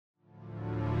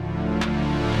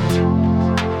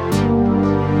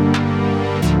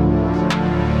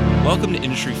Welcome to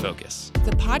Industry Focus,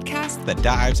 the podcast that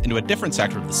dives into a different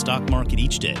sector of the stock market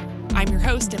each day. I'm your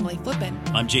host, Emily Flippen.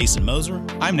 I'm Jason Moser.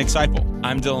 I'm Nick Seipel.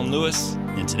 I'm Dylan Lewis.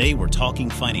 And today we're talking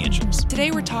financials. Today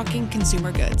we're talking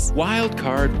consumer goods. Wild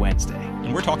Card Wednesday.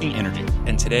 And we're talking energy.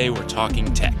 And today we're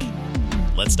talking tech.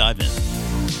 Let's dive in.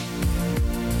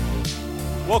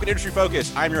 Welcome to Industry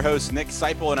Focus. I'm your host, Nick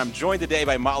Seipel, and I'm joined today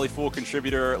by Motley Fool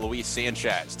contributor Luis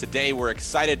Sanchez. Today, we're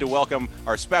excited to welcome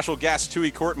our special guest,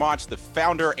 Tooey Courtemanche, the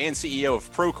founder and CEO of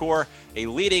Procore, a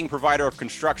leading provider of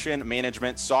construction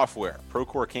management software.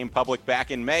 Procore came public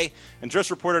back in May and just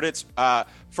reported its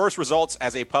first results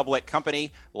as a public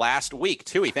company last week.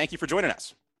 Tooey, thank you for joining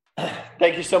us.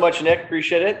 Thank you so much, Nick.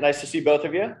 Appreciate it. Nice to see both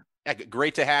of you. Yeah,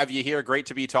 great to have you here. Great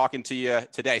to be talking to you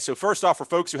today. So first off, for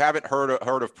folks who haven't heard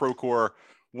of Procore,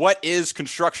 what is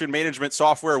construction management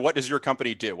software? What does your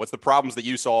company do? What's the problems that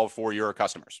you solve for your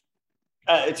customers?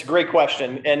 It's a great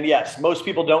question. And yes, most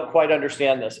people don't quite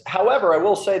understand this. However, I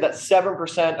will say that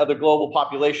 7% of the global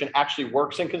population actually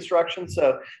works in construction.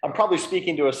 So I'm probably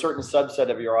speaking to a certain subset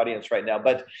of your audience right now.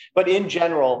 But in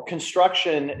general,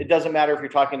 construction, it doesn't matter if you're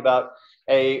talking about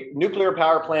a nuclear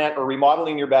power plant or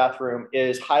remodeling your bathroom,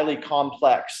 is highly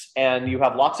complex, and you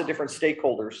have lots of different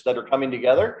stakeholders that are coming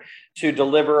together to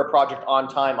deliver a project on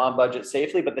time, on budget,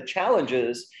 safely. But the challenge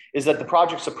is that the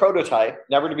project's a prototype,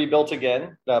 never to be built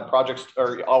again. Projects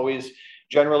are always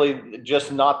generally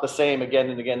just not the same again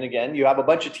and again and again. You have a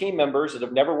bunch of team members that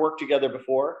have never worked together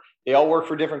before. They all work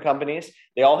for different companies.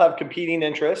 They all have competing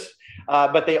interests,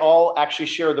 but they all actually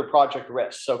share the project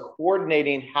risk. So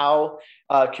coordinating how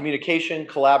communication,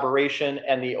 collaboration,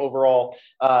 and the overall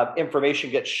information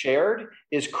gets shared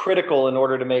is critical in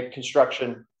order to make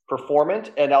construction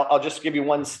performant. And I'll just give you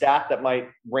one stat that might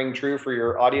ring true for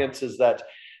your audience, is that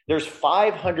there's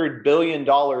 $500 billion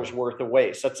worth of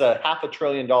waste. That's a $500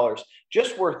 billion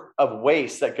just worth of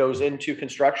waste that goes into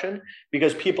construction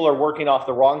because people are working off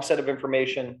the wrong set of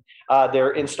information.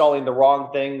 They're installing the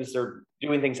wrong things. They're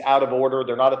doing things out of order.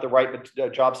 They're not at the right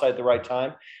job site at the right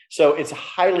time. So it's a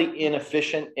highly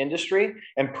inefficient industry,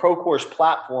 and Procore's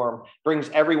platform brings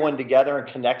everyone together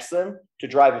and connects them to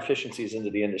drive efficiencies into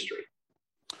the industry.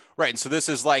 Right. And so this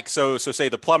is like, so say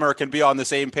the plumber can be on the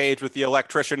same page with the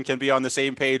electrician, can be on the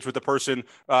same page with the person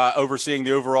overseeing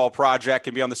the overall project,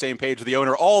 can be on the same page with the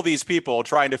owner, all these people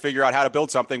trying to figure out how to build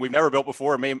something we've never built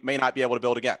before and may not be able to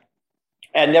build again.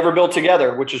 And never built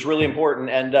together, which is really important.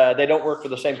 And they don't work for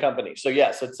the same company. So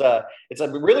yes, it's a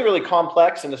really, really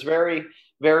complex, and it's very,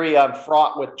 very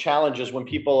fraught with challenges when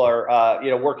people are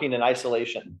working in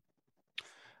isolation.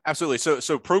 Absolutely.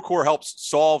 So Procore helps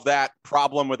solve that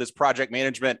problem with its project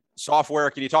management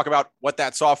software. Can you talk about what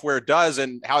that software does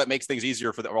and how it makes things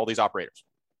easier for all these operators?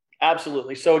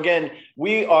 Absolutely. So again,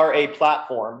 we are a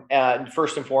platform,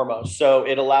 first and foremost. So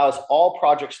it allows all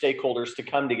project stakeholders to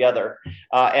come together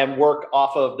and work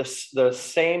off of the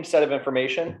same set of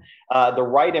information, the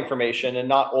right information, and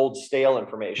not old stale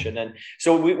information. And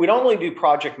so we don't only do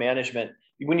project management.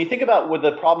 When you think about what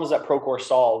the problems that Procore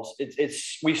solves,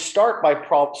 we start by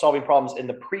solving problems in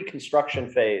the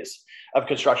pre-construction phase of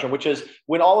construction, which is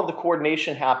when all of the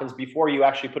coordination happens before you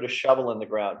actually put a shovel in the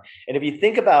ground. And if you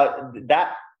think about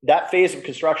that phase of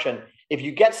construction, if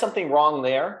you get something wrong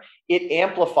there, it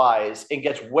amplifies and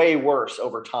gets way worse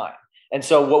over time. And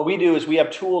so what we do is we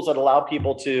have tools that allow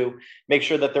people to make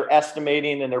sure that their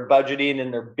estimating and their budgeting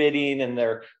and their bidding and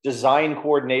their design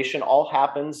coordination all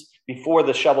happens before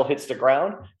the shovel hits the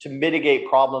ground to mitigate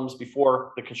problems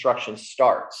before the construction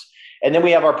starts. And then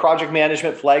we have our project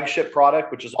management flagship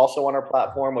product, which is also on our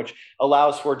platform, which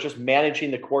allows for just managing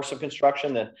the course of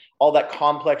construction and all that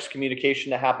complex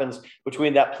communication that happens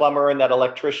between that plumber and that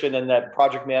electrician and that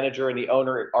project manager and the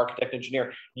owner, architect,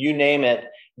 engineer, you name it,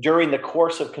 during the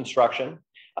course of construction.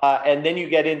 And then you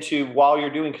get into, while you're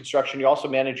doing construction, you're also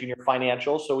managing your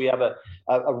financials. So we have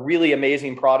a really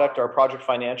amazing product, our project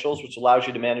financials, which allows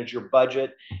you to manage your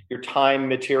budget, your time,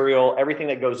 material, everything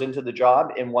that goes into the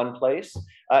job in one place.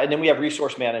 And then we have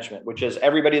resource management, which is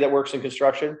everybody that works in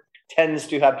construction tends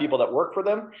to have people that work for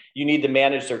them. You need to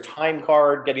manage their time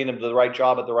card, getting them to the right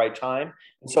job at the right time.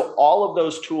 And so all of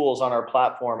those tools on our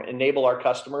platform enable our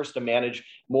customers to manage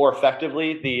more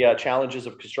effectively the challenges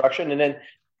of construction. And then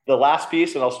the last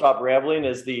piece, and I'll stop rambling,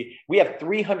 is we have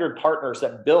 300 partners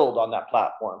that build on that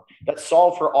platform that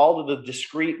solve for all of the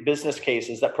discrete business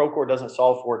cases that Procore doesn't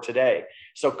solve for today.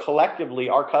 So collectively,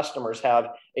 our customers have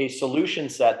a solution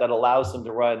set that allows them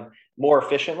to run more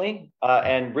efficiently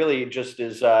and really just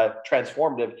is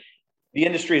transformative. The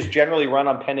industry is generally run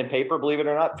on pen and paper, believe it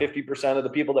or not. 50% of the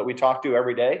people that we talk to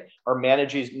every day are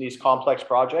managing these complex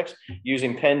projects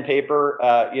using pen, paper,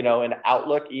 and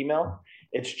Outlook email.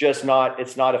 It's just not,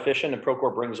 it's not efficient, and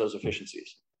Procore brings those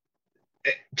efficiencies.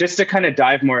 Just to kind of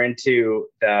dive more into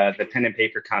the pen and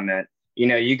paper comment,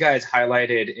 you guys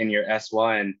highlighted in your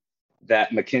S1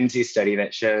 that McKinsey study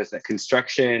that shows that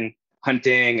construction,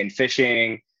 hunting, and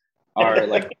fishing are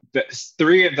like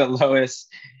three of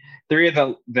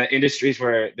the industries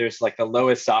where there's like the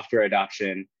lowest software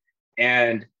adoption.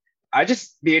 And I'd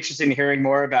just be interested in hearing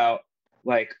more about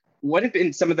like what have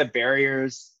been some of the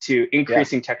barriers to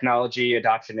increasing technology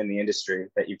adoption in the industry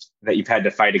that you've had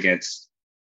to fight against.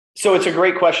 So it's a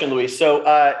great question, Luis. So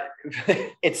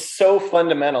it's so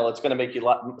fundamental, it's going to make you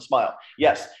smile.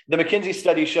 Yes, the McKinsey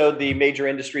study showed the major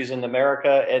industries in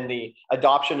America, and the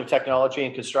adoption of technology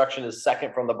in construction is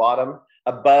second from the bottom,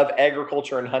 above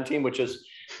agriculture and hunting, which is,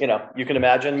 you can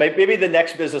imagine. Maybe the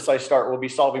next business I start will be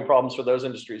solving problems for those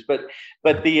industries. But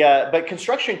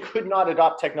construction could not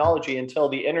adopt technology until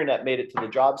the internet made it to the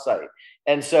job site.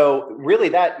 And so really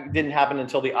that didn't happen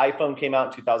until the iPhone came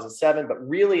out in 2007, but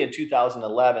really in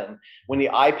 2011, when the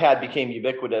iPad became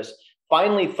ubiquitous,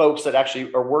 finally folks that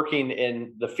actually are working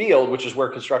in the field, which is where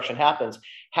construction happens,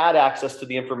 had access to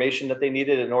the information that they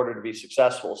needed in order to be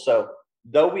successful. So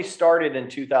though we started in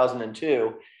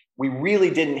 2002, we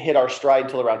really didn't hit our stride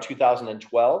until around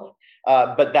 2012,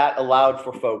 but that allowed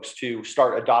for folks to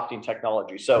start adopting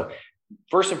technology. So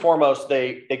first and foremost,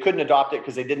 they couldn't adopt it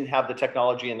because they didn't have the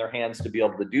technology in their hands to be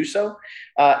able to do so.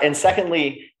 And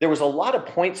secondly, there was a lot of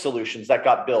point solutions that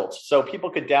got built. So people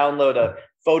could download a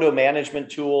photo management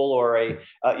tool or a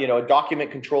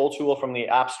document control tool from the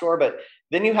App Store. But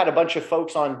then you had a bunch of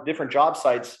folks on different job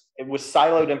sites with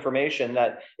siloed information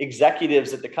that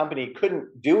executives at the company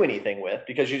couldn't do anything with,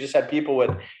 because you just had people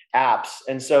with apps.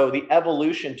 And so the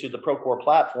evolution to the Procore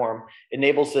platform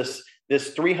enables this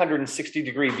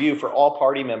 360-degree view for all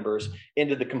party members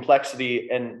into the complexity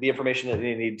and the information that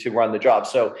they need to run the job.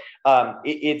 So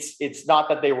it's not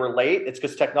that they were late, it's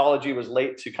because technology was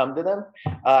late to come to them.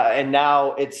 And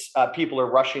now it's people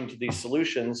are rushing to these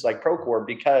solutions like Procore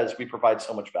because we provide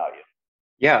so much value.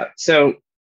 Yeah, so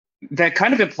that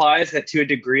kind of implies that to a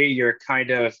degree you're kind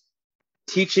of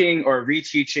teaching or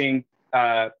reteaching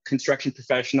construction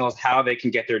professionals how they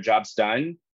can get their jobs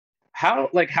done.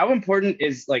 How important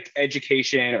is like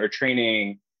education or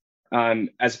training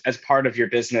as part of your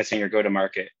business and your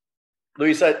go-to-market?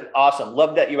 Luis, awesome.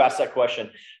 Love that you asked that question.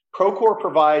 Procore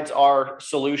provides our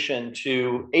solution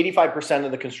to 85%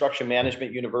 of the construction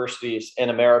management universities in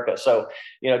America. So,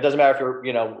 it doesn't matter if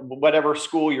you're, whatever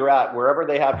school you're at, wherever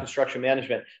they have construction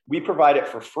management, we provide it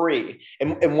for free.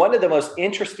 And one of the most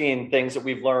interesting things that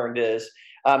we've learned is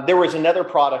there was another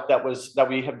product that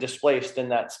we have displaced in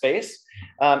that space.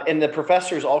 And the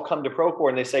professors all come to Procore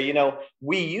and they say,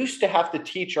 we used to have to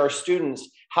teach our students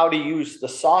how to use the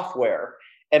software.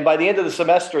 And by the end of the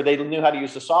semester, they knew how to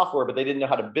use the software, but they didn't know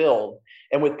how to build.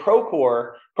 And with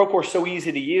Procore is so easy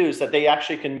to use that they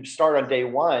actually can start on day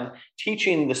one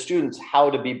teaching the students how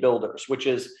to be builders, which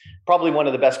is probably one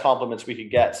of the best compliments we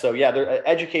could get. So yeah,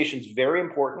 education is very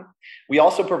important. We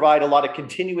also provide a lot of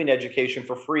continuing education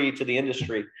for free to the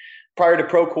industry. Prior to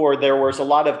Procore, there was a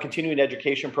lot of continuing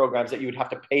education programs that you would have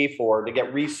to pay for to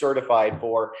get recertified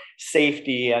for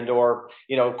safety and or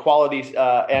quality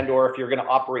and or if you're going to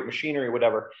operate machinery or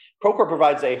whatever. Procore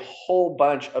provides a whole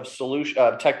bunch of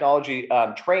technology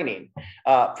training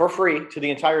for free to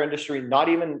the entire industry,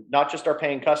 not just our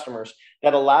paying customers,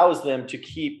 that allows them to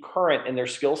keep current in their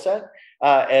skill set.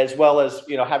 As well as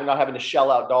not having to shell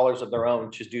out dollars of their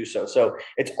own to do so. So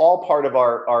it's all part of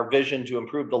our vision to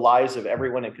improve the lives of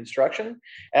everyone in construction,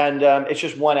 and it's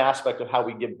just one aspect of how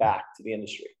we give back to the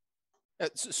industry.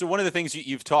 So one of the things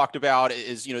you've talked about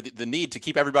is the need to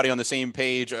keep everybody on the same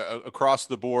page across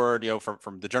the board.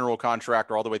 From the general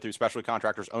contractor all the way through specialty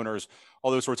contractors, owners,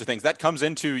 all those sorts of things. That comes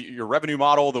into your revenue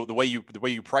model, the way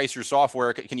you price your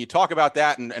software. Can you talk about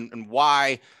that and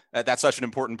why that's such an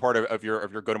important part of your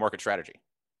go-to-market strategy?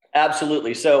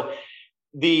 Absolutely. So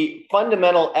the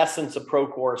fundamental essence of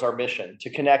Procore is our mission to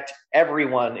connect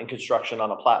everyone in construction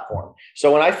on a platform.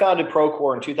 So when I founded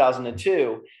Procore in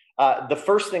 2002, the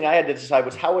first thing I had to decide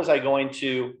was how was I going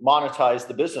to monetize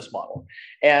the business model?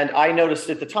 And I noticed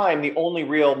at the time, the only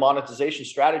real monetization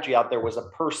strategy out there was a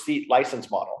per seat license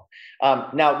model.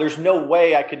 Now, there's no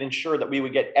way I could ensure that we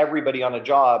would get everybody on a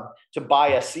job to buy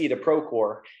a seat of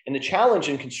Procore. And the challenge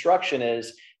in construction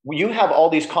is you have all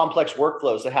these complex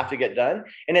workflows that have to get done.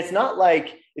 And it's not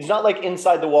like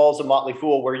inside the walls of Motley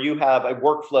Fool where you have a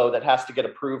workflow that has to get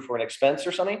approved for an expense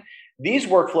or something. These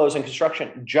workflows in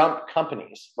construction jump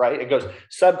companies, right? It goes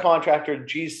subcontractor,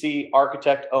 GC,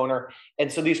 architect, owner.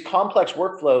 And so these complex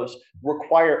workflows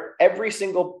require every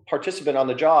single participant on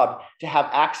the job to have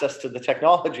access to the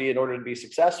technology in order to be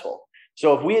successful.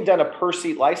 So if we had done a per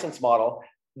seat license model,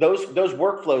 those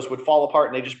workflows would fall apart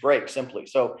and they just break simply.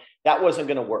 So that wasn't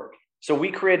going to work. So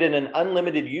we created an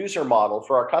unlimited user model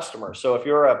for our customers. So if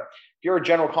you're a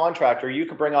general contractor, you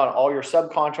can bring on all your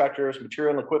subcontractors,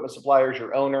 material and equipment suppliers,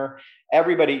 your owner,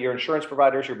 everybody, your insurance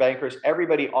providers, your bankers,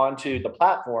 everybody onto the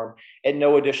platform at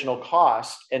no additional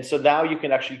cost. And so now you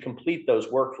can actually complete those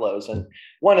workflows. And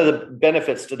one of the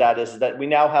benefits to that is that we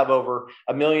now have over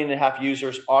 1.5 million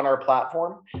users on our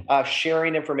platform,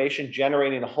 sharing information,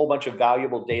 generating a whole bunch of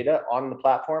valuable data on the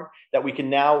platform that we can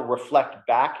now reflect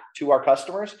back to our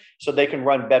customers so they can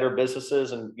run better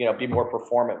businesses and be more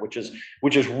performant, which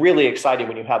is really exciting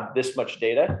when you have this much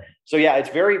data. So yeah, it's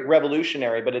very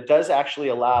revolutionary, but it does actually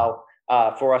allow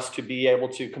for us to be able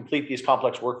to complete these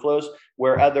complex workflows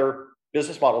where other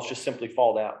business models just simply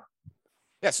fall down.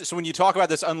 Yes. So when you talk about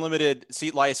this unlimited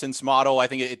seat license model, I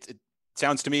think it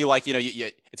sounds to me like,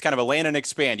 it's kind of a land and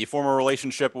expand. You form a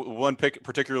relationship with one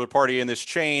particular party in this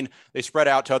chain, they spread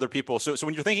out to other people. So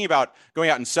when you're thinking about going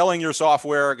out and selling your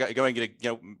software, going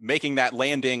to, making that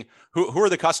landing, who are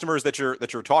the customers that you're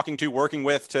talking to, working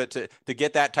with to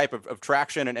get that type of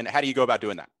traction, and how do you go about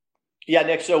doing that? Yeah,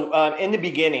 Nick. So in the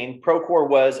beginning, Procore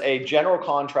was a general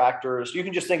contractors. You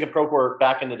can just think of Procore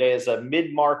back in the day as a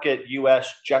mid-market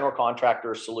US general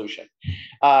contractor solution.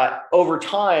 Over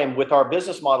time, with our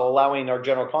business model allowing our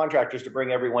general contractors to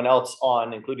bring everyone else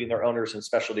on, including their owners and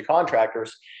specialty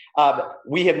contractors,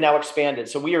 we have now expanded.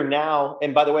 So we are now,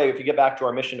 and by the way, if you get back to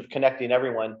our mission of connecting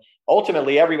everyone,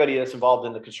 ultimately everybody that's involved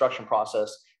in the construction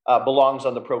process belongs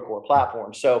on the Procore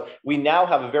platform. So we now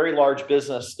have a very large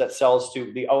business that sells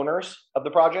to the owners of the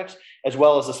projects, as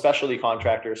well as the specialty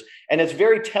contractors. And it's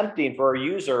very tempting for a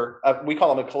user, we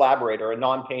call them a collaborator, a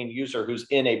non-paying user who's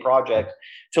in a project,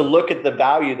 to look at the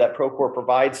value that Procore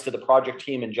provides to the project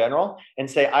team in general and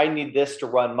say, I need this to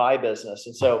run my business.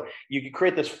 And so you can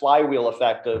create this flywheel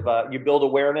effect of you build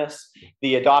awareness,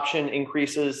 the adoption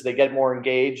increases, they get more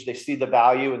engaged, they see the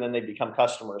value, and then they become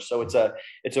customers. So it's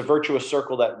a virtuous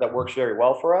circle that works very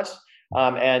well for us.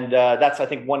 And that's, I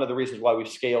think, one of the reasons why we've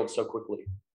scaled so quickly.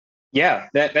 Yeah,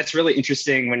 that's really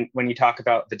interesting when you talk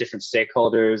about the different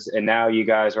stakeholders, and now you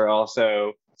guys are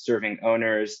also serving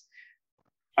owners.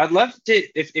 I'd love to,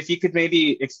 if you could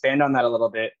maybe expand on that a little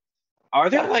bit. Are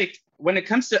there when it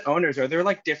comes to owners, are there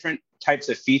different types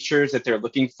of features that they're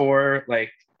looking for,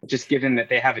 just given that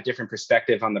they have a different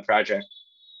perspective on the project?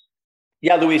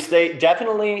 Yeah, Luis, they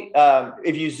definitely,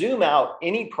 if you zoom out,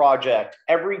 any project,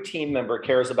 every team member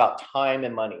cares about time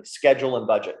and money, schedule and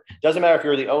budget. Doesn't matter if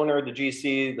you're the owner, the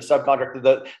GC, the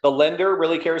subcontractor, the lender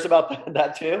really cares about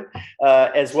that too,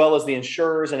 as well as the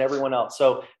insurers and everyone else.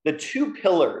 So the two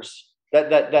pillars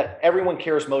that everyone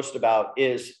cares most about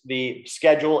is the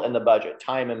schedule and the budget,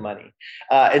 time and money.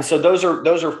 And so those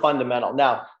are fundamental.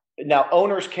 Now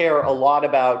owners care a lot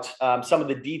about some of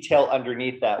the detail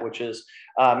underneath that, which is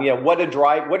what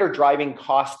are driving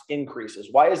cost increases?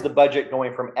 Why is the budget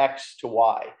going from X to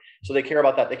Y? So they care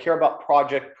about that. They care about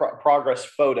project progress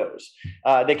photos.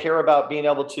 They care about being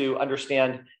able to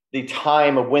understand the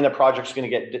time of when the project's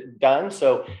going to get done,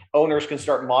 so owners can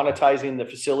start monetizing the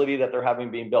facility that they're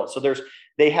having being built. So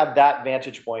they have that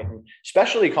vantage point. And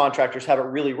specialty contractors have it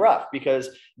really rough because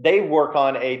they work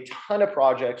on a ton of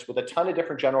projects with a ton of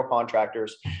different general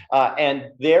contractors,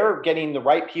 and they're getting the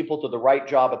right people to the right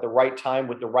job at the right time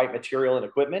with the right material and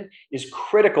equipment is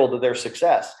critical to their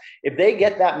success. If they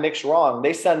get that mix wrong,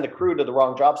 they send the crew to the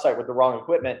wrong job site with the wrong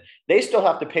equipment, they still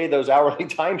have to pay those hourly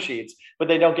timesheets, but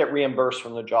they don't get reimbursed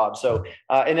from the job. So,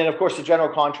 and then of course, the general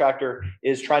contractor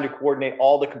is trying to coordinate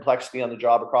all the complexity on the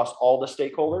job across all the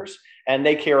stakeholders. And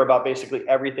they care about basically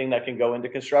everything that can go into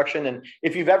construction. And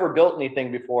if you've ever built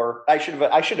anything before, I should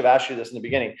have asked you this in the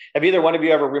beginning. Have either one of you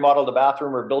ever remodeled a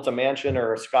bathroom or built a mansion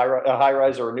or a high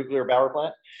rise or a nuclear power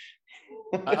plant?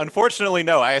 Unfortunately,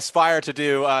 no. I aspire to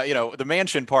do, the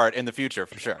mansion part in the future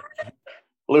for sure.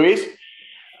 Luis?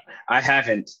 I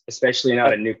haven't, especially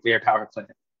not a nuclear power plant.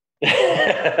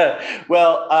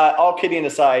 Well, all kidding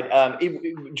aside,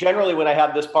 generally when I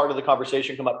have this part of the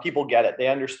conversation come up, people get it. They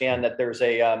understand that there's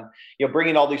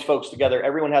bringing all these folks together.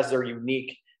 Everyone has their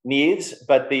unique needs,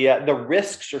 but the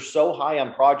risks are so high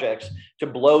on projects to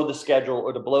blow the schedule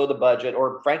or to blow the budget,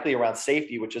 or frankly around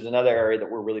safety, which is another area that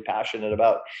we're really passionate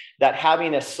about, that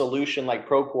having a solution like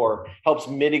Procore helps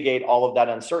mitigate all of that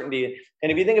uncertainty.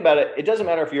 And if you think about it, it doesn't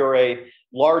matter if you're a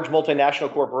large multinational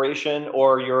corporation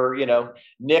or you're,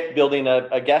 Nick building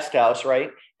a guest house,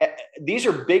 right? These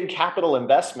are big capital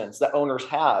investments that owners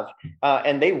have,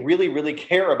 and they really, really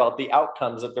care about the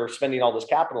outcomes that they're spending all this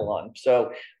capital on.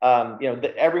 So,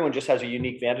 everyone just has a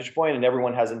unique vantage point, and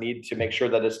everyone has a need to make sure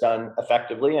that it's done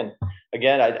effectively. And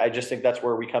again, I just think that's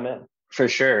where we come in. For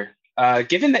sure.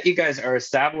 Given that you guys are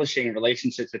establishing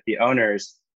relationships with the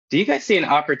owners, do you guys see an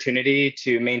opportunity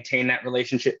to maintain that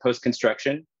relationship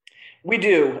post-construction? We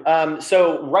do.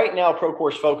 So right now,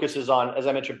 Procore's focus is on, as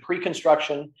I mentioned,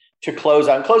 pre-construction to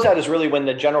closeout. And closeout is really when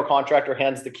the general contractor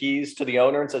hands the keys to the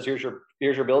owner and says, "Here's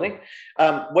your building."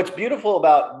 What's beautiful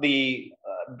about the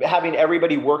having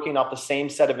everybody working off the same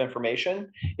set of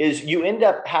information is you end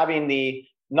up having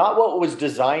not what was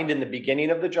designed in the beginning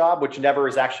of the job, which never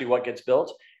is actually what gets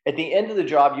built. At the end of the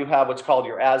job, you have what's called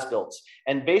your as-builts,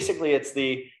 and basically it's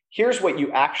here's what you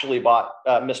actually bought,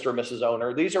 Mr. or Mrs.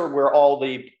 Owner. This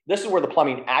is where the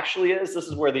plumbing actually is. This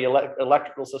is where the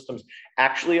electrical systems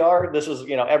actually are. This is,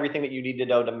 everything that you need to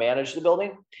know to manage the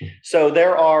building. So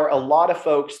there are a lot of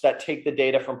folks that take the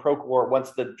data from Procore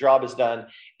once the job is done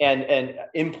and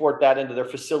import that into their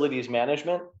facilities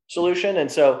management solution.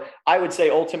 And so I would say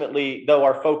ultimately, though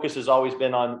our focus has always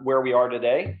been on where we are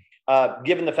today,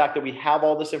 given the fact that we have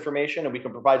all this information and we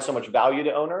can provide so much value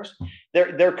to owners,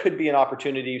 there could be an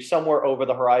opportunity somewhere over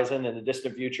the horizon in the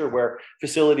distant future where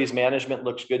facilities management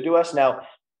looks good to us. Now,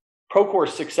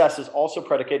 Procore's success is also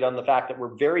predicated on the fact that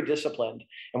we're very disciplined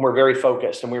and we're very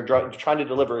focused, and we're trying to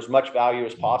deliver as much value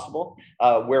as possible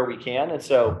where we can. And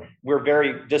so we're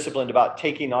very disciplined about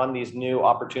taking on these new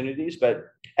opportunities. But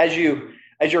as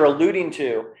you're alluding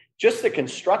to, just the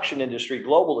construction industry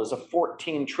global is a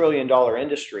 $14 trillion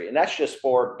industry, and that's just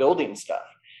for building stuff.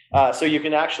 So you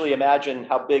can actually imagine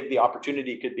how big the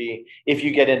opportunity could be if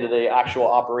you get into the actual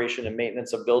operation and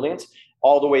maintenance of buildings,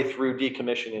 all the way through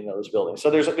decommissioning those buildings. So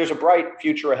there's a bright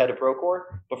future ahead of Procore,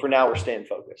 but for now we're staying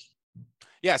focused.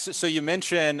 Yeah. So you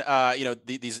mentioned,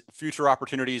 these future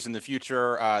opportunities in the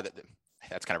future.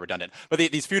 That's kind of redundant, but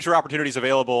these future opportunities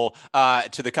available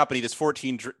to the company, this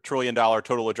 $14 trillion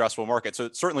total addressable market. So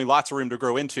certainly lots of room to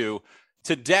grow into.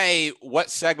 Today,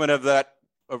 what segment of that,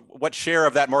 what share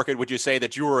of that market would you say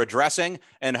that you are addressing,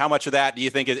 and how much of that do you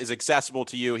think is accessible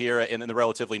to you here in the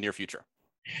relatively near future?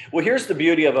 Well, here's the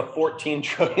beauty of a $14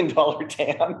 trillion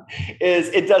TAM is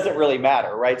it doesn't really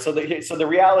matter, right? So the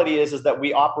reality is that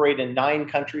we operate in 9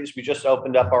 countries. We just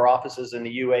opened up our offices in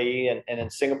the UAE and in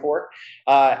Singapore.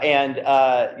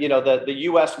 The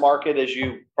US market, as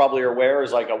you probably are aware,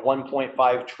 is like a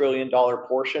 $1.5 trillion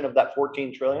portion of that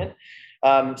 14 trillion.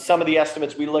 Some of the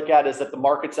estimates we look at is that the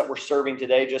markets that we're serving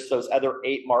today, just those other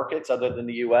 8 markets other than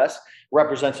the US,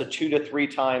 represents a 2 to 3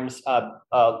 times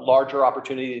larger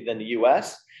opportunity than the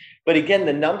US. But again,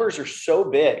 the numbers are so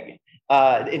big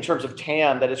in terms of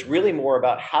TAM that it's really more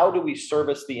about how do we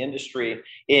service the industry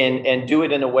and do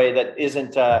it in a way that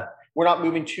isn't, we're not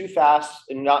moving too fast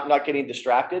and not getting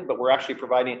distracted, but we're actually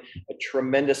providing a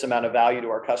tremendous amount of value to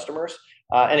our customers.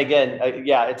 And again,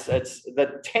 it's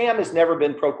the TAM has never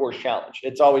been Procore's challenge.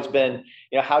 It's always been,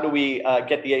 how do we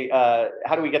get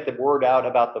the word out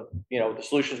about the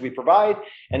solutions we provide,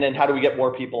 and then how do we get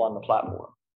more people on the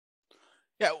platform?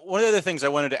 Yeah, one of the things I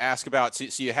wanted to ask about. So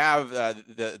you have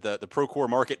the Procore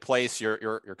Marketplace,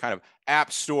 your kind of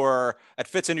app store that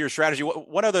fits into your strategy.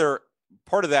 One other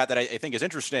part of that I think is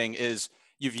interesting is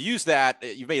you've used that.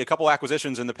 You've made a couple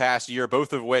acquisitions in the past year,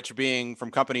 both of which being from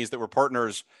companies that were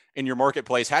partners in your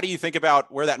marketplace. How do you think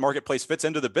about where that marketplace fits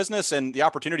into the business and the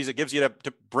opportunities it gives you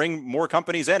to bring more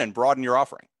companies in and broaden your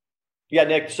offering? Yeah,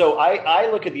 Nick. So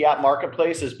I look at the app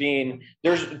marketplace as being,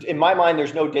 in my mind,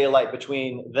 there's no daylight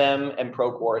between them and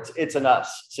Procore. It's an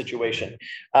us situation.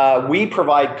 We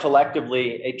provide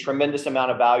collectively a tremendous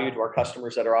amount of value to our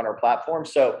customers that are on our platform.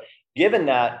 So given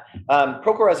that,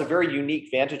 Procore has a very unique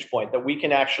vantage point that we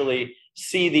can actually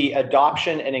see the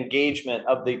adoption and engagement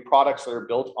of the products that are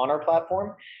built on our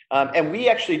platform. And we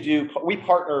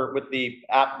partner with the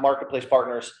app marketplace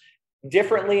partners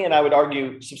differently, and I would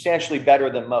argue substantially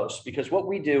better than most, because what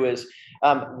we do is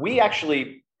we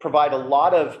actually provide a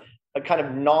lot of kind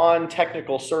of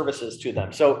non-technical services to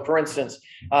them. So for instance,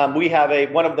 we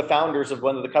have one of the founders of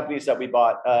one of the companies that we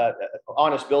bought,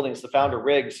 Honest Buildings, the founder,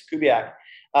 Riggs Kubiak,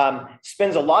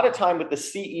 spends a lot of time with the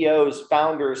CEOs,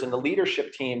 founders, and the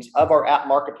leadership teams of our app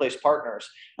marketplace partners,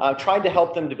 trying to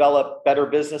help them develop better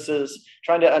businesses,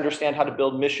 trying to understand how to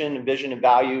build mission and vision and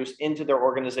values into their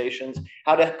organizations,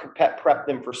 how to prep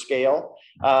them for scale.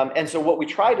 And so what we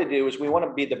try to do is we want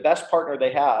to be the best partner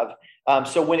they have.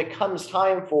 So when it comes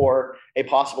time for a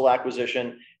possible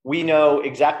acquisition, we know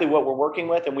exactly what we're working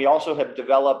with, and we also have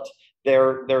developed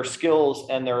their skills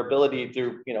and their ability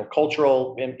through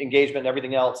cultural engagement and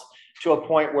everything else to a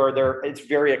point where it's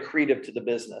very accretive to the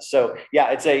business. So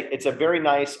yeah, it's a very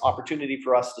nice opportunity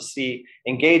for us to see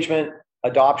engagement,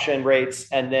 adoption rates,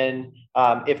 and then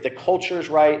If the culture is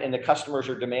right and the customers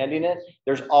are demanding it,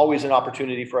 there's always an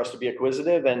opportunity for us to be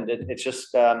acquisitive. And it's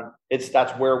just,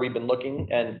 that's where we've been looking.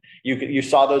 And you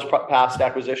saw those past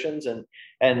acquisitions,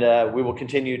 and we will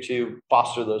continue to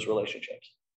foster those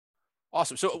relationships.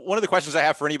 Awesome. So one of the questions I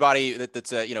have for anybody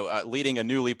that's leading a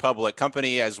newly public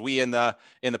company, as we in the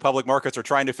public markets are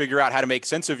trying to figure out how to make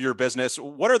sense of your business,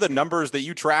 what are the numbers that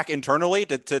you track internally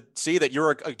to see that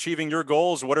you're achieving your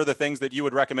goals? What are the things that you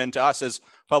would recommend to us as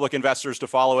public investors to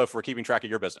follow if we're keeping track of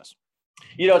your business?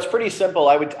 It's pretty simple.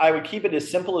 I would keep it as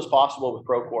simple as possible with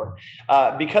Procore,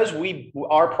 because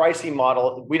our pricing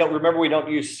model, we don't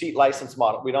use seat license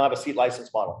model. We don't have a seat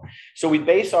license model. So we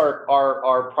base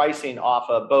our pricing off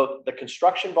of both the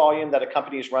construction volume that a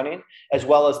company is running, as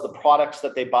well as the products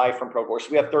that they buy from Procore.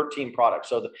 So we have 13 products.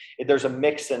 So there's a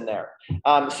mix in there.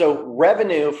 So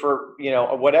revenue for,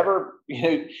 whatever,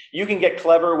 you can get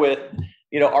clever with,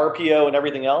 RPO and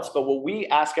everything else. But what we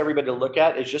ask everybody to look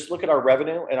at is just look at our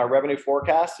revenue and our revenue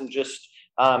forecast and just,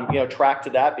 track to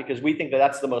that, because we think that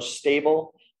that's the most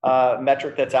stable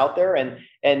metric that's out there. And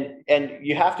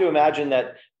you have to imagine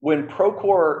that when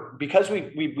Procore, because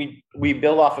we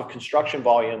build off of construction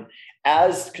volume,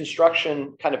 as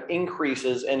construction kind of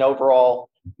increases in overall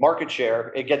market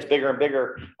share, it gets bigger and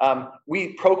bigger.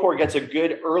 Procore gets a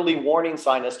good early warning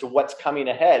sign as to what's coming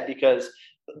ahead, because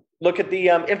look at the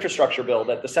infrastructure bill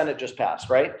that the Senate just passed,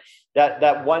 right? That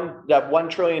 $1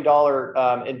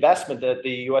 trillion investment that the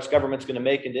U.S. government's going to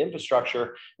make into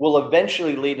infrastructure will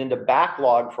eventually lead into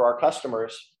backlog for our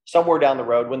customers somewhere down the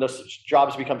road when those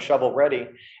jobs become shovel ready.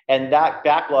 And that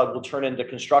backlog will turn into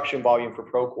construction volume for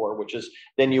Procore, which is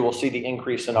then you will see the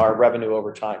increase in our revenue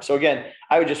over time. So again,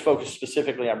 I would just focus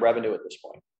specifically on revenue at this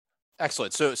point.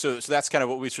 Excellent. So that's kind of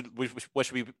what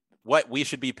we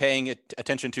should be paying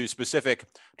attention to specific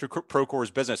to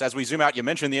Procore's business. As we zoom out, you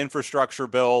mentioned the infrastructure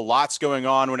bill, lots going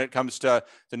on when it comes to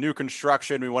the new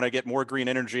construction. We want to get more green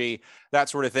energy, that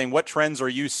sort of thing. What trends are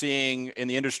you seeing in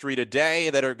the industry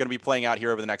today that are going to be playing out here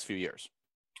over the next few years?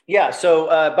 Yeah. So,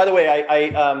 by the way,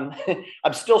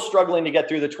 I'm still struggling to get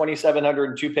through the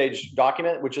 2,702-page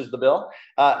document, which is the bill.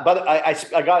 But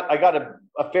I got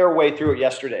a fair way through it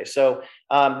yesterday. So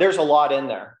there's a lot in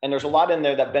there, and there's a lot in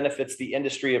there that benefits the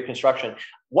industry of construction.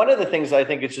 One of the things that I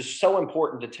think is just so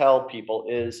important to tell people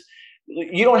is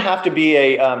you don't have to be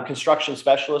a construction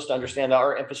specialist to understand that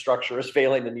our infrastructure is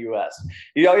failing in the U.S.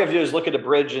 All you have to do is look at a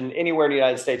bridge, and anywhere in the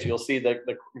United States, you'll see the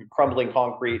crumbling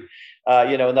concrete,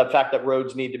 and the fact that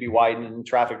roads need to be widened and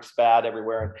traffic's bad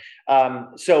everywhere.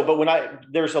 But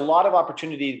there's a lot of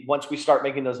opportunity once we start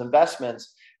making those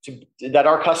investments that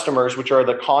our customers, which are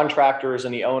the contractors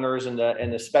and the owners and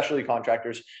the specialty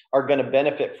contractors, are going to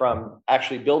benefit from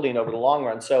actually building over the long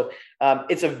run. So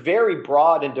it's a very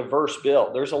broad and diverse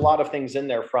bill. There's a lot of things in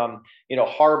there, from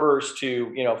harbors to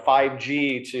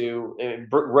 5G to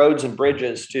roads and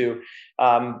bridges to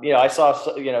I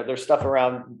saw there's stuff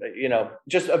around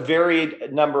just a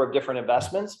varied number of different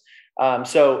investments.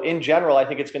 So in general, I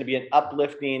think it's going to be an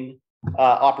uplifting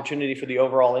opportunity for the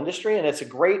overall industry, and it's a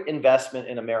great investment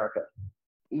in America.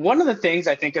 One of the things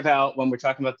I think about when we're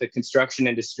talking about the construction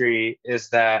industry is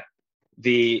that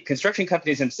the construction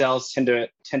companies themselves tend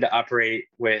to operate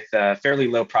with fairly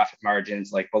low profit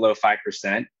margins, like below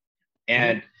 5%.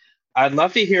 And I'd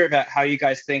love to hear about how you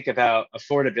guys think about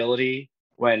affordability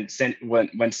when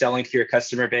selling to your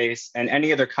customer base, and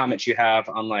any other comments you have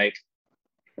on like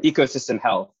ecosystem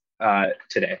health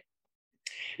today.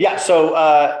 Yeah.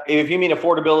 So if you mean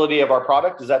affordability of our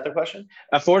product, is that the question?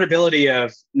 Affordability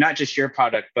of not just your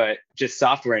product, but just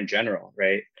software in general,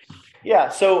 right? Yeah.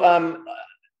 So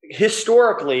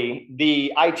historically,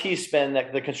 the IT spend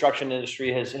that the construction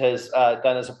industry has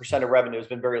done as a percent of revenue has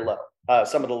been very low,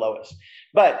 some of the lowest.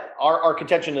 But our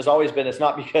contention has always been, it's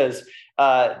not because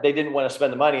they didn't want to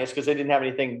spend the money, it's because they didn't have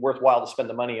anything worthwhile to spend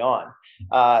the money on.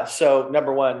 So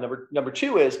number one. Number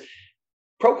two is,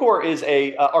 Procore is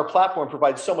our platform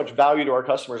provides so much value to our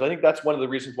customers. I think that's one of the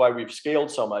reasons why we've scaled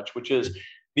so much, which is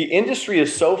the industry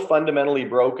is so fundamentally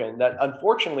broken that,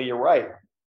 unfortunately, you're right.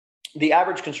 The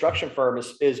average construction firm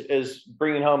is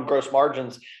bringing home gross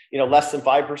margins, less than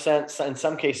 5%, in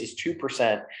some cases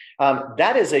 2%.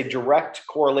 That is a direct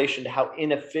correlation to how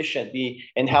inefficient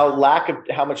and how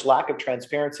much lack of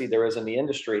transparency there is in the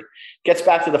industry. Gets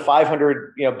back to the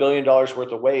 $500 billion worth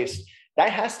of waste.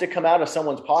 that has to come out of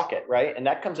someone's pocket, right? And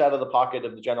that comes out of the pocket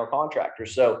of the general contractor.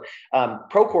 So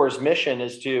Procore's mission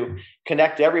is to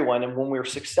connect everyone. And when we're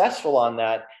successful on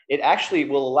that, it actually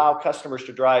will allow customers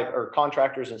to drive, or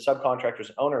contractors and subcontractors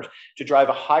and owners to drive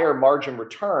a higher margin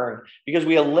return, because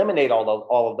we eliminate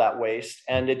all of that waste,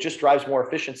 and it just drives more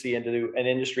efficiency into an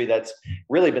industry that's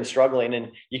really been struggling.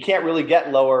 And you can't really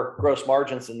get lower gross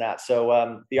margins than that.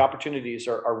 So the opportunities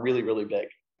are really, really big.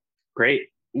 Great.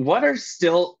 What are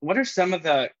some of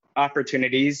the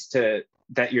opportunities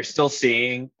that you're still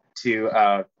seeing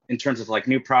to in terms of like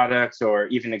new products or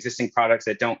even existing products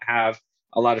that don't have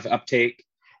a lot of uptake,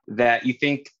 that you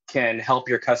think can help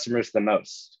your customers the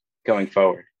most going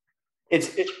forward?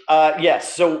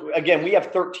 Yes. So again, we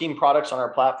have 13 products on our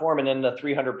platform, and then the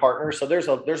 300 partners. So there's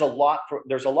a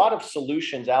lot of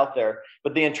solutions out there.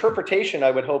 But the interpretation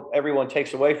I would hope everyone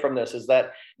takes away from this is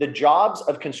that the jobs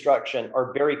of construction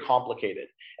are very complicated,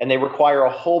 and they require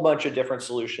a whole bunch of different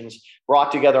solutions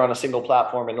brought together on a single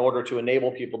platform in order to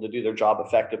enable people to do their job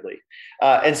effectively.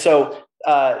 And so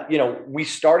we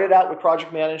started out with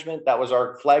project management. That was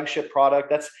our flagship product.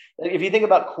 That's, if you think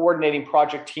about coordinating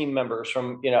project team members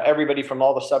from, everybody from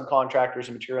all the subcontractors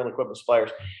and material and equipment suppliers,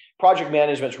 project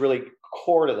management is really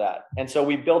core to that. And so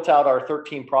we built out our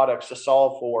 13 products to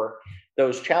solve for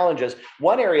those challenges.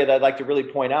 One area that I'd like to really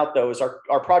point out, though, is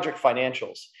our project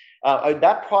financials.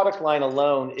 That product line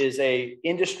alone is a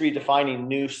industry-defining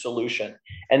new solution,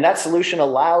 and that solution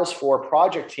allows for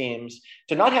project teams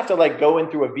to not have to go in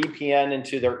through a VPN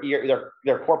into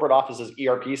their corporate office's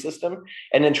ERP system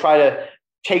and then try to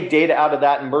take data out of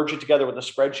that and merge it together with a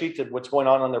spreadsheet of what's going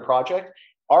on their project.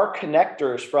 Our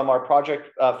connectors from our project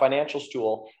financials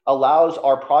tool allows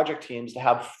our project teams to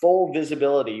have full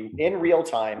visibility in real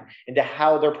time into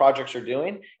how their projects are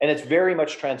doing. And it's very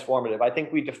much transformative. I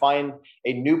think we defined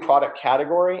a new product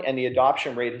category, and the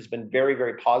adoption rate has been very,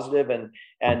 very positive. And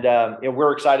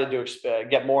we're excited to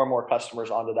get more and more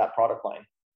customers onto that product line.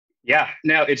 Yeah,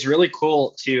 no, it's really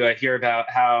cool to hear about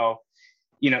how,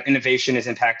 innovation is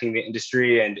impacting the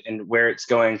industry and where it's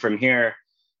going from here.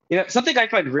 Something I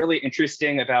find really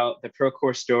interesting about the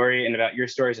Procore story and about your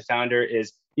story as a founder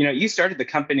is, you started the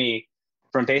company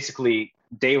from basically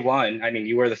day one. I mean,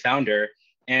 you were the founder,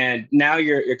 and now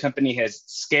your company has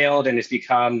scaled and has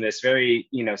become this very,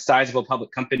 sizable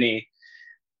public company.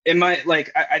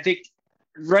 I think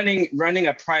running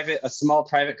a small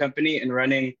private company and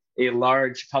running a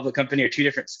large public company are two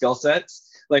different skill sets.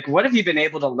 What have you been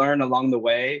able to learn along the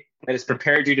way that has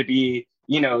prepared you to be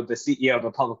the CEO of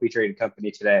a publicly traded company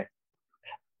today?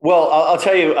 Well, I'll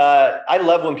tell you, I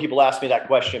love when people ask me that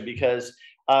question, because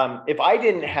if I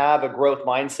didn't have a growth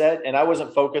mindset and I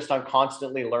wasn't focused on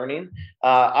constantly learning,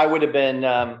 I wouldn't have been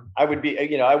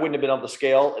able to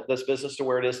scale this business to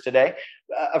where it is today.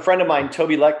 A friend of mine,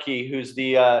 Toby Letke, who's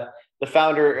the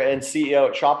founder and CEO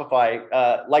at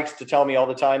Shopify, likes to tell me all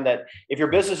the time that if your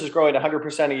business is growing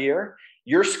 100% a year,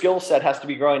 your skill set has to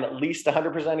be growing at least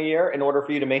 100% a year in order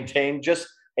for you to maintain just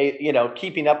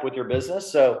keeping up with your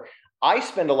business. So I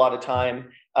spend a lot of time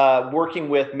working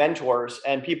with mentors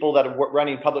and people that are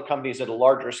running public companies at a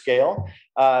larger scale,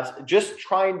 just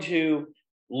trying to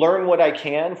learn what I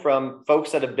can from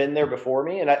folks that have been there before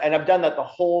me. And I've done that the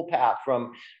whole path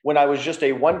from when I was just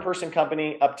a one-person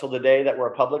company up till the day that we're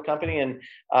a public company. And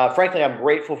frankly, I'm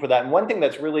grateful for that. And one thing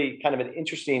that's really kind of an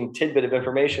interesting tidbit of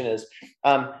information is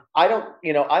I'm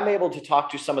able to talk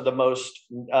to some of the most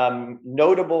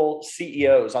notable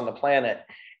CEOs on the planet,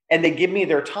 and they give me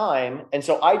their time. And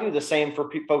so I do the same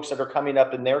for folks that are coming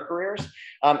up in their careers.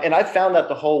 And I've found that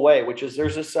the whole way, which is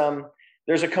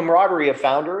there's a camaraderie of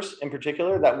founders in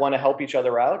particular that want to help each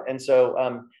other out. And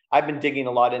so I've been digging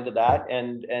a lot into that,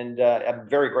 and I'm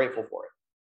very grateful for it.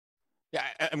 Yeah,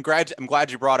 I'm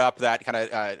glad you brought up that kind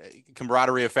of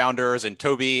camaraderie of founders. And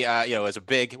Toby,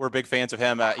 we're big fans of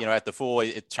him. At The Fool,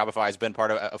 Shopify has been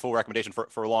part of a full recommendation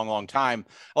for a long, long time.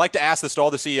 I like to ask this to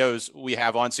all the CEOs we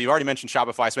have on. So you've already mentioned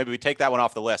Shopify, so maybe we take that one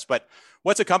off the list. But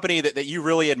what's a company that you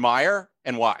really admire,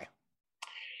 and why?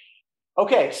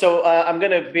 Okay, so I'm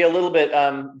going to be a little bit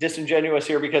disingenuous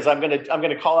here, because I'm going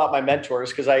to call out my mentors,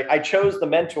 because I chose the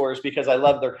mentors because I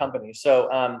love their company.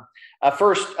 So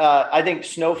first, I think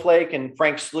Snowflake and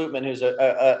Frank Slootman, who's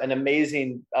an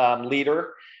amazing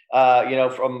leader,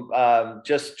 from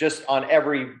just on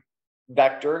every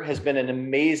vector, has been an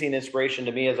amazing inspiration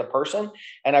to me as a person.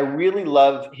 And I really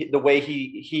love the way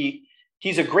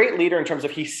he's a great leader in terms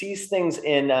of he sees things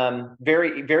in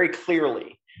very, very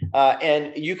clearly.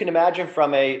 And you can imagine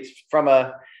from a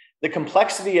the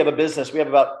complexity of a business, we have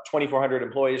about 2,400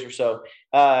 employees or so.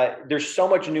 There's so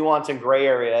much nuance and gray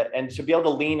area, and to be able to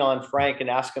lean on Frank and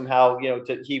ask him how,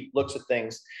 he looks at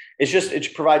things,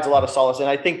 it provides a lot of solace. And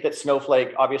I think that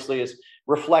Snowflake obviously is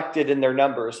reflected in their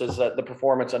numbers as the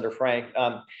performance under Frank.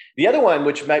 The other one,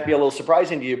 which might be a little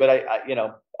surprising to you, but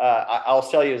I'll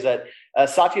tell you, is that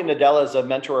Satya Nadella is a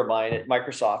mentor of mine at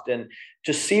Microsoft, and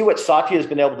to see what Satya has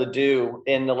been able to do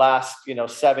in the last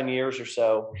 7 years or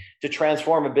so to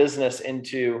transform a business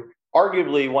into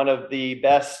arguably one of the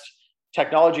best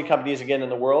technology companies again in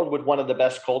the world with one of the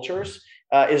best cultures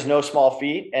is no small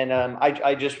feat. And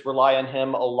I just rely on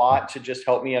him a lot to just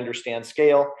help me understand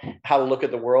scale, how to look at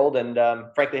the world, and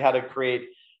frankly, how to create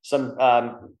some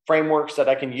frameworks that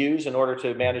I can use in order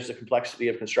to manage the complexity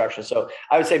of construction. So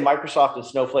I would say Microsoft and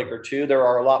Snowflake are two. There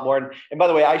are a lot more. And by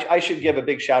the way, I should give a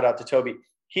big shout out to Toby.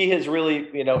 He has really,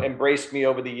 embraced me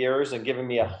over the years and given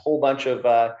me a whole bunch of,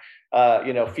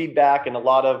 feedback and a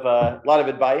lot of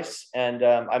advice. And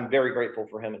I'm very grateful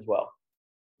for him as well.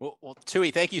 Well,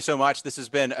 Tooey, thank you so much. This has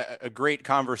been a great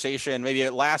conversation. Maybe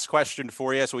a last question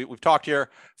for you. So we've talked here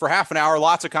for half an hour,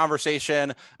 lots of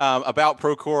conversation about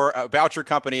Procore, about your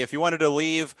company. If you wanted to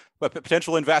leave a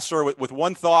potential investor with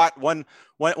one thought, one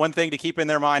thing to keep in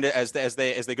their mind as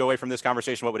they go away from this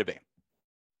conversation, what would it be?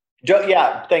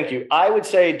 Yeah, thank you. I would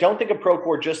say don't think of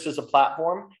Procore just as a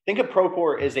platform. Think of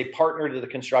Procore as a partner to the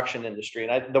construction industry.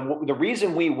 And the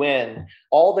reason we win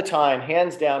all the time,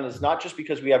 hands down, is not just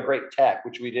because we have great tech,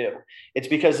 which we do. It's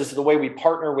because this is the way we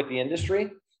partner with the industry.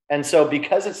 And so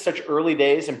because it's such early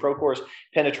days in Procore's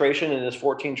penetration in this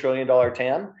 $14 trillion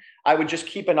TAM, I would just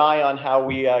keep an eye on how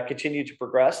we continue to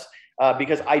progress.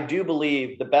 Because I do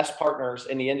believe the best partners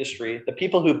in the industry, the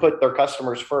people who put their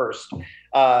customers first,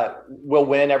 will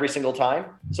win every single time.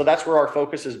 So that's where our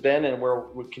focus has been and where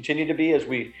we continue to be as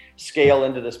we scale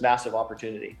into this massive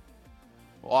opportunity.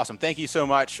 Well, awesome. Thank you so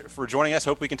much for joining us.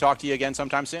 Hope we can talk to you again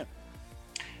sometime soon.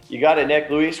 You got it,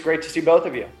 Nick. Luis, great to see both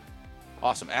of you.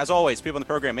 Awesome. As always, people in the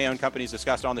program may own companies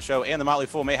discussed on the show, and the Motley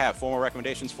Fool may have formal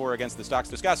recommendations for or against the stocks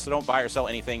discussed, so don't buy or sell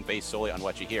anything based solely on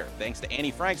what you hear. Thanks to Annie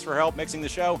Franks for help mixing the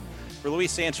show. For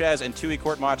Luis Sanchez and Tooey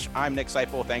Courtemanche, I'm Nick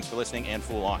Seiple. Thanks for listening, and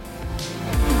Fool on.